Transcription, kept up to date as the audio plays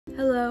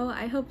Hello,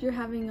 I hope you're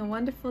having a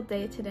wonderful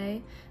day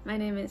today. My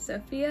name is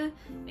Sophiya,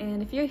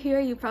 and if you're here,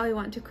 you probably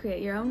want to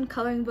create your own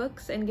coloring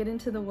books and get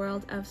into the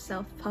world of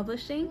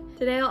self-publishing.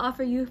 Today I'll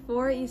offer you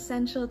 4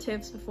 essential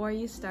tips before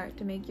you start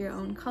to make your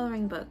own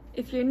coloring book.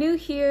 If you're new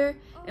here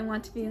and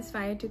want to be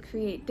inspired to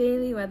create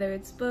daily, whether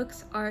it's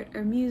books, art,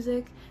 or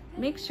music,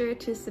 make sure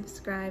to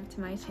subscribe to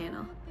my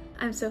channel.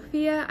 I'm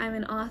Sophiya, I'm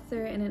an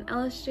author and an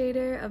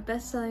illustrator of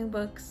best-selling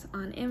books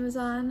on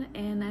Amazon,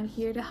 and I'm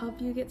here to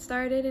help you get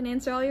started and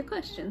answer all your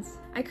questions.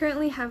 I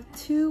currently have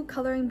 2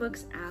 coloring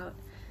books out.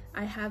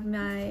 I have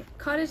my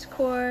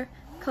cottagecore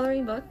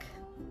coloring book,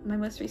 my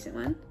most recent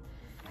one,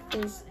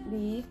 is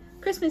the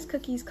Christmas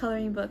Cookies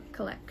coloring book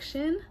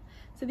collection.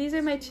 So these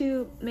are my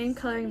 2 main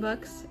coloring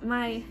books.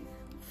 My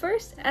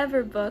first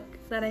ever book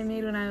that I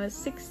made when I was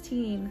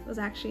 16 was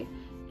actually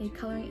a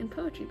coloring and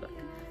poetry book.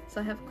 So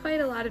I have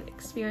quite a lot of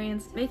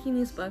experience making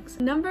these books.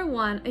 Number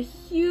 1, a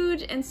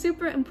huge and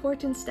super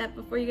important step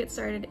before you get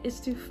started is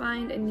to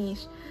find a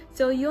niche.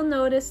 So you'll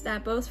notice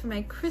that both for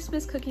my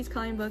Christmas Cookies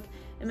coloring book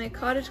and my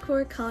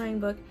cottagecore coloring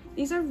book,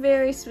 these are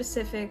very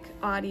specific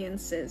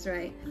audiences,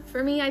 right?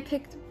 For me, I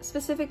picked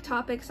specific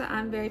topics that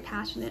I'm very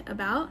passionate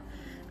about.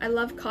 I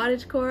love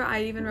cottagecore,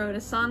 I even wrote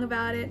a song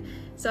about it,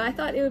 so I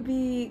thought it would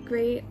be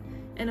great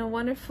and a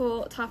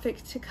wonderful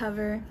topic to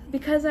cover.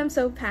 Because I'm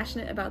so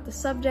passionate about the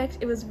subject,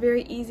 it was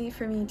very easy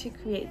for me to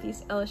create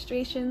these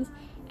illustrations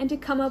and to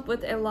come up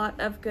with a lot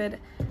of good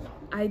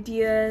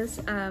ideas.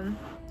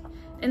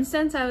 And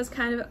since I was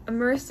kind of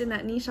immersed in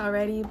that niche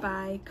already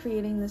by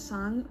creating the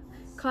song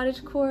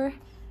Cottagecore,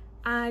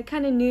 I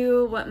kind of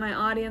knew what my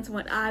audience,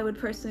 what I would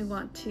personally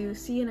want to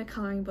see in a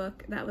coloring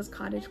book that was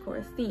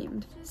cottagecore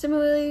themed.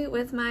 Similarly,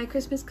 with my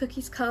Christmas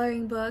Cookies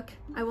coloring book,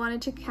 I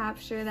wanted to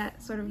capture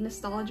that sort of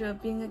nostalgia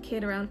of being a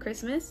kid around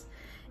Christmas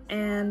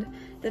and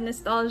the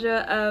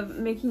nostalgia of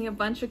making a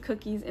bunch of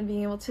cookies and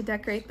being able to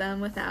decorate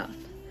them without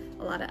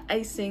a lot of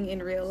icing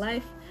in real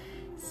life.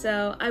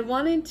 So I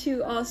wanted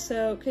to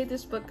also create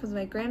this book because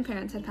my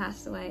grandparents had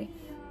passed away,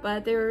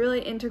 but they were really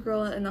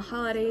integral in the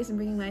holidays and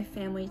bringing my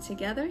family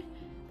together.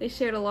 They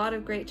shared a lot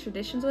of great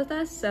traditions with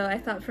us, so I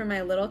thought for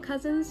my little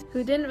cousins,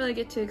 who didn't really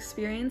get to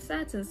experience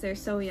that since they're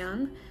so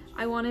young,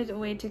 I wanted a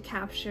way to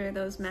capture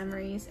those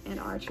memories and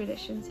our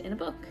traditions in a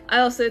book. I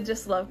also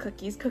just love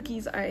cookies.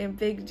 Cookies are a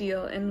big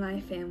deal in my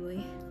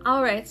family.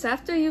 Alright, so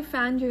after you've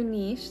found your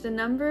niche, the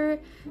number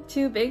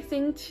 2 big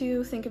thing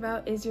to think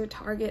about is your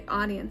target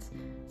audience.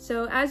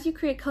 So as you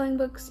create coloring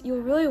books,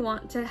 you'll really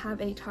want to have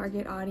a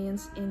target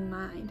audience in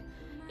mind.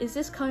 Is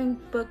this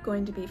coloring book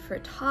going to be for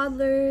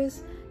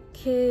toddlers,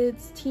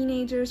 kids,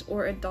 teenagers,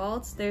 or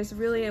adults? There's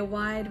really a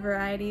wide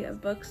variety of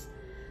books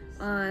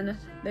on the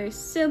very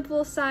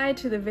simple side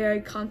to the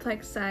very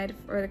complex side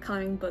for the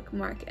coloring book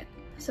market.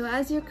 So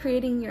as you're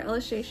creating your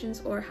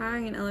illustrations or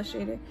hiring an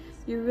illustrator,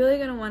 you're really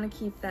going to want to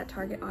keep that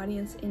target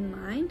audience in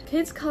mind.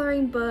 Kids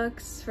coloring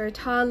books for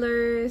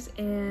toddlers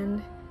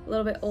and a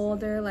little bit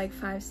older, like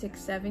 5,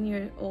 6,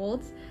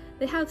 7-year-olds,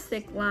 they have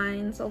thick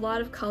lines, a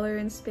lot of color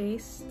and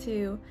space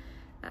to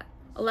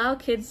allow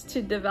kids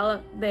to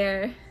develop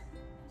their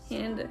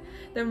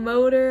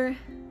motor,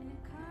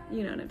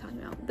 you know what I'm talking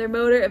about, their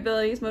motor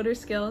abilities, motor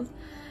skills.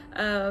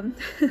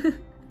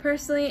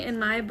 Personally, in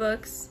my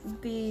books,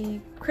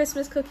 the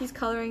Christmas Cookies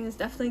coloring is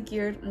definitely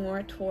geared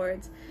more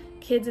towards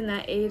kids in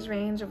that age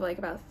range of like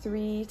about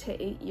 3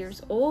 to 8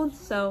 years old.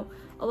 So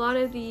a lot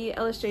of the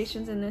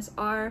illustrations in this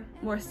are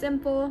more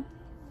simple,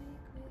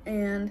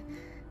 and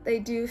they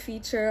do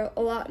feature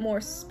a lot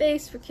more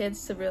space for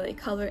kids to really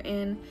color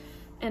in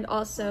and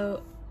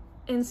also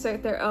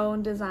insert their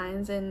own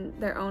designs and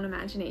their own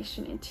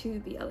imagination into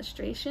the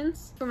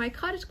illustrations. For my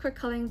cottagecore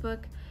coloring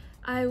book,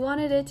 I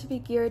wanted it to be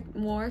geared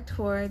more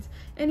towards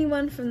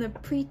anyone from the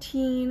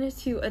preteen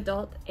to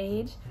adult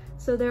age.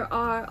 So there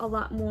are a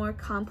lot more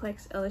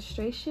complex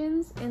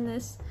illustrations in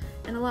this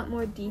and a lot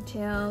more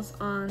details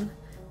on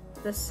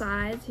the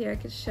sides. Here I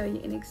could show you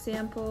an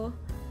example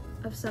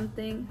of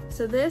something.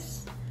 So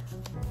this,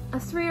 a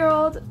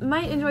 3-year-old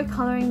might enjoy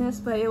coloring this,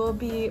 but it will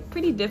be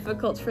pretty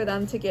difficult for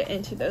them to get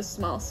into those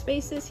small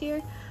spaces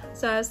here.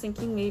 So I was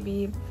thinking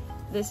maybe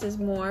this is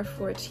more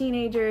for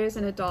teenagers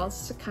and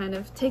adults to kind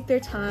of take their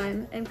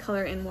time and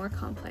color in more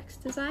complex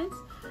designs.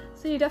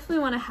 So you definitely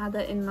want to have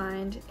that in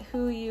mind,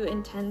 who you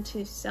intend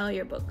to sell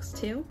your books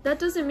to. That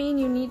doesn't mean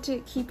you need to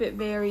keep it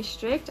very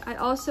strict. I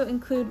also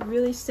include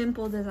really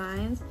simple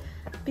designs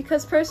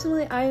because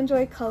personally I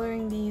enjoy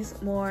coloring these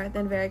more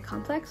than very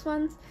complex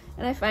ones,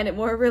 and I find it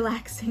more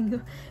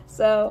relaxing.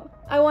 So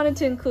I wanted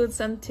to include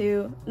some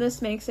too.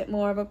 This makes it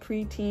more of a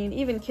preteen.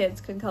 Even kids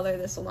can color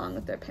this along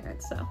with their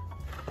parents. So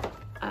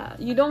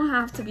you don't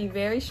have to be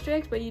very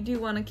strict, but you do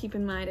want to keep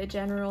in mind a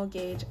general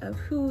gauge of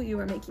who you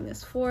are making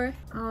this for.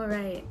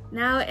 Alright,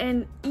 now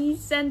an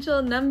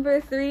essential number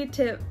 3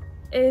 tip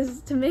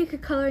is to make a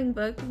coloring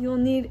book, you'll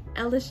need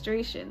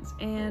illustrations,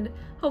 and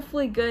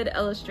hopefully good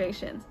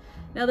illustrations.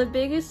 Now the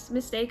biggest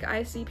mistake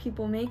I see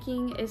people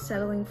making is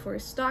settling for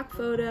stock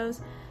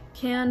photos,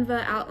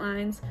 Canva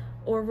outlines,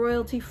 or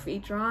royalty-free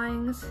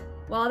drawings.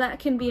 While that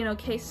can be an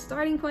okay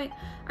starting point,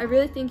 I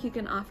really think you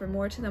can offer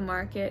more to the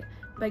market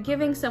by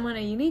giving someone a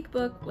unique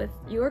book with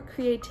your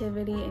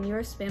creativity and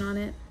your spin on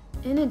it.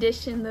 In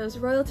addition, those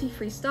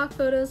royalty-free stock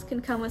photos can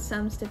come with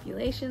some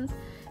stipulations,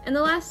 and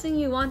the last thing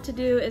you want to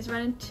do is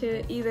run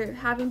into either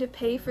having to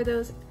pay for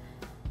the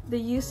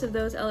use of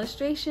those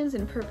illustrations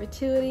in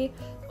perpetuity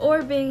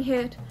or being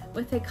hit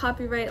with a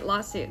copyright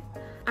lawsuit.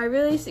 I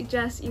really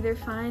suggest either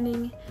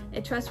finding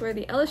a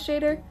trustworthy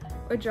illustrator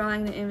or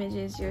drawing the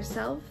images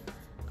yourself.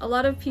 A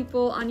lot of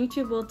people on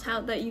YouTube will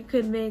tout that you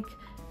could make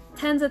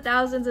tens of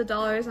thousands of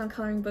dollars on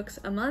coloring books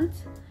a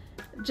month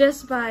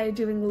just by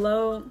doing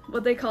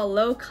what they call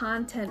low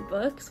content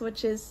books,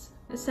 which is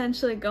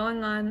essentially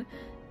going on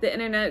the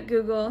internet,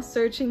 Google,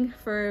 searching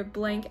for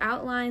blank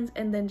outlines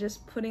and then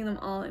just putting them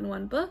all in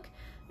one book.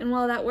 And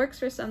while that works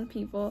for some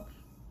people,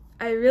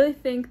 I really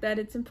think that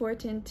it's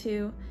important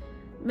to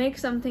make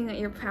something that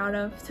you're proud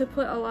of, to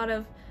put a lot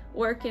of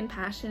work and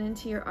passion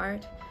into your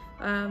art.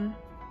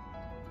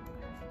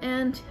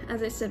 And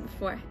as I said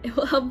before, it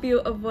will help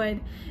you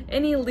avoid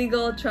any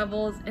legal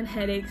troubles and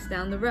headaches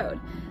down the road.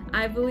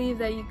 I believe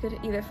that you could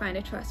either find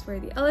a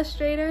trustworthy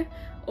illustrator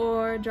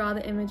or draw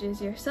the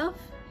images yourself.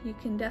 You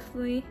can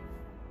definitely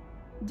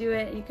do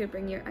it. You could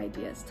bring your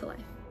ideas to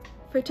life.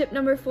 For tip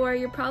number 4,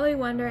 you're probably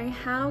wondering,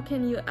 how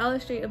can you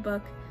illustrate a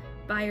book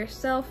by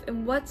yourself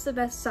and what's the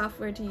best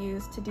software to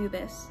use to do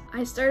this?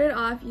 I started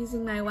off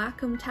using my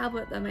Wacom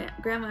tablet that my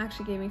grandma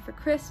actually gave me for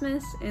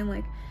Christmas in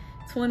like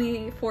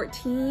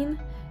 2014,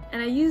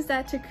 and I used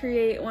that to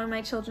create one of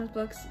my children's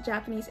books,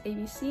 Japanese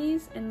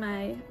ABCs, in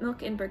my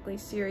Milk and Berkeley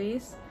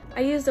series. I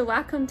used a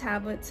Wacom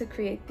tablet to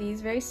create these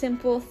very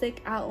simple,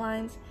 thick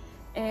outlines,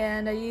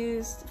 and I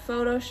used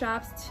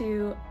Photoshop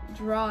to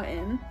draw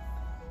in.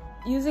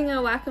 Using a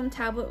Wacom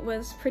tablet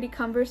was pretty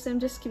cumbersome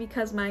just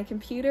because my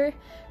computer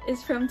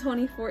is from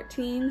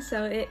 2014,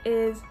 so it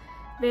is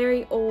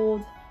very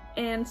old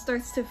and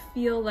starts to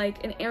feel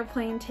like an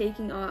airplane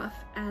taking off.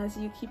 As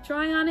you keep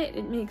drawing on it,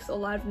 it makes a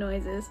lot of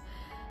noises.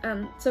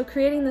 So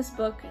creating this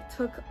book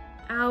took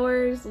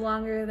hours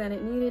longer than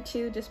it needed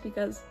to, just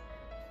because,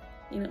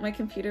 you know, my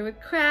computer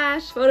would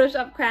crash,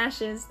 Photoshop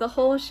crashes, the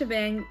whole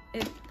shebang.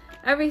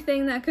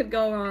 Everything that could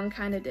go wrong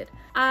kind of did.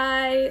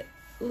 I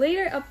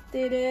later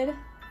updated.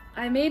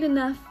 I made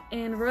enough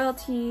in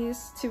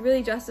royalties to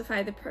really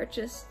justify the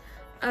purchase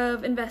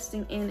of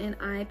investing in an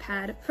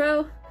iPad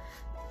Pro.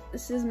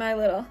 This is my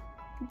little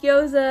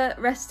gyoza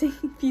resting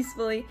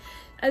peacefully.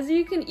 As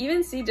you can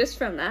even see just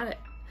from that,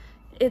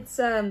 it's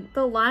the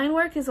line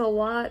work is a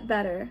lot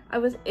better. I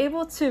was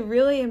able to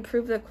really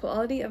improve the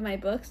quality of my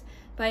books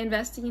by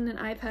investing in an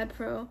iPad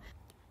Pro.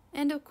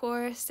 And of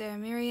course, there are a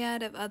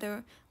myriad of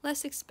other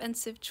less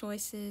expensive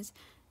choices,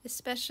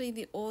 especially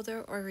the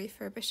older or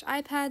refurbished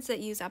iPads that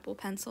use Apple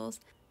Pencils.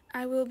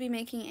 I will be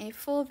making a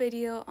full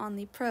video on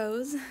the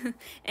pros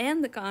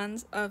and the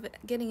cons of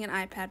getting an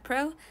iPad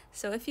Pro,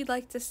 so if you'd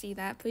like to see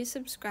that, please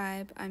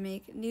subscribe. I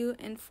make new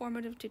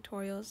informative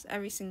tutorials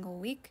every single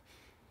week.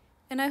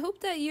 And I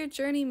hope that your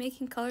journey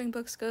making coloring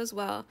books goes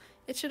well.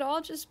 It should all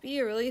just be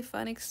a really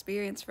fun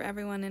experience for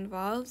everyone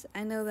involved.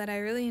 I know that I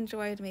really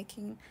enjoyed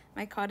making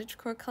my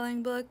cottagecore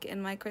coloring book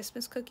and my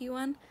Christmas cookie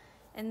one.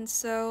 And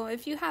so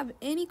if you have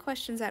any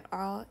questions at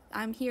all,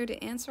 I'm here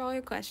to answer all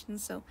your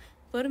questions, so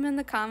put them in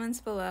the comments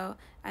below.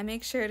 I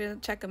make sure to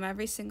check them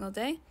every single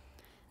day.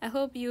 I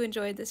hope you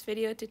enjoyed this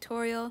video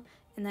tutorial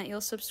and that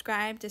you'll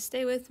subscribe to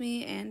stay with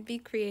me and be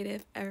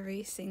creative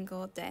every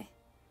single day.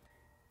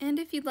 And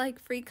if you'd like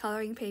free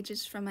coloring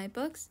pages from my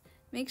books,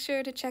 make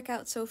sure to check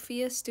out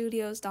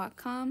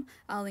sophiastudios.com.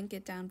 I'll link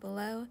it down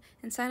below,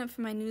 and sign up for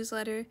my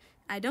newsletter.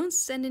 I don't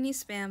send any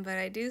spam, but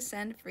I do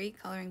send free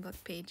coloring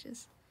book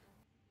pages.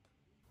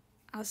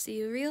 I'll see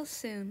you real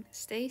soon.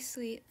 Stay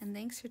sweet, and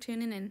thanks for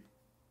tuning in.